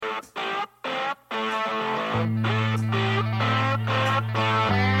Hey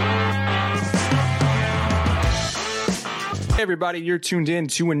everybody, you're tuned in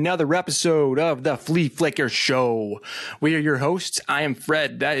to another episode of the Flea Flicker Show. We are your hosts. I am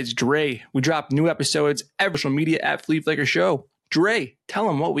Fred. That is Dre. We drop new episodes every social media at Flea Flicker Show. Dre, tell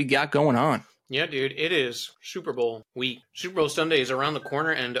them what we got going on. Yeah, dude, it is Super Bowl week. Super Bowl Sunday is around the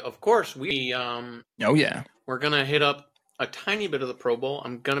corner, and of course, we're gonna hit up a tiny bit of the Pro Bowl.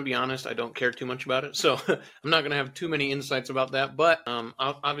 I'm gonna be honest, I don't care too much about it, so I'm not gonna have too many insights about that. But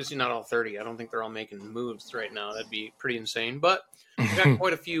obviously, not all 30. I don't think they're all making moves right now. That'd be pretty insane. But we got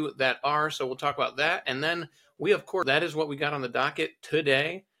quite a few that are, so we'll talk about that. And then that is what we got on the docket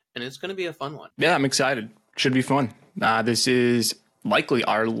today, and it's gonna be a fun one. Yeah, I'm excited. Should be fun. This is likely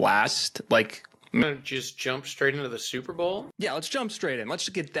our last, I'm going to just jump straight into the Super Bowl. Yeah, let's jump straight in. Let's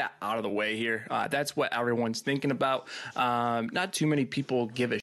just get that out of the way here. That's what everyone's thinking about. Not too many people give a